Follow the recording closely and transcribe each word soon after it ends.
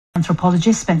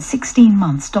Anthropologists spent 16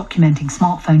 months documenting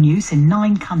smartphone use in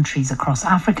 9 countries across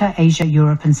Africa, Asia,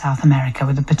 Europe and South America,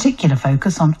 with a particular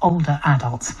focus on older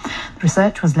adults. The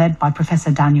research was led by Professor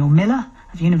Daniel Miller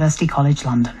of University College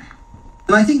London.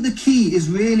 And I think the key is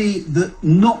really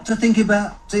not to think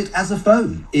about it as a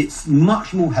phone. It's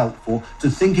much more helpful to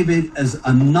think of it as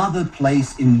another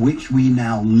place in which we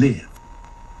now live.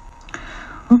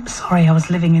 Oops, sorry, I was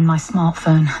living in my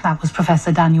smartphone. That was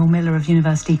Professor Daniel Miller of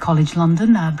University College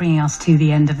London, bringing us to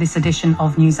the end of this edition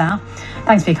of NewsHour.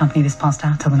 Thanks for your company this past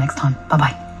hour. Till the next time.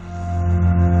 Bye-bye.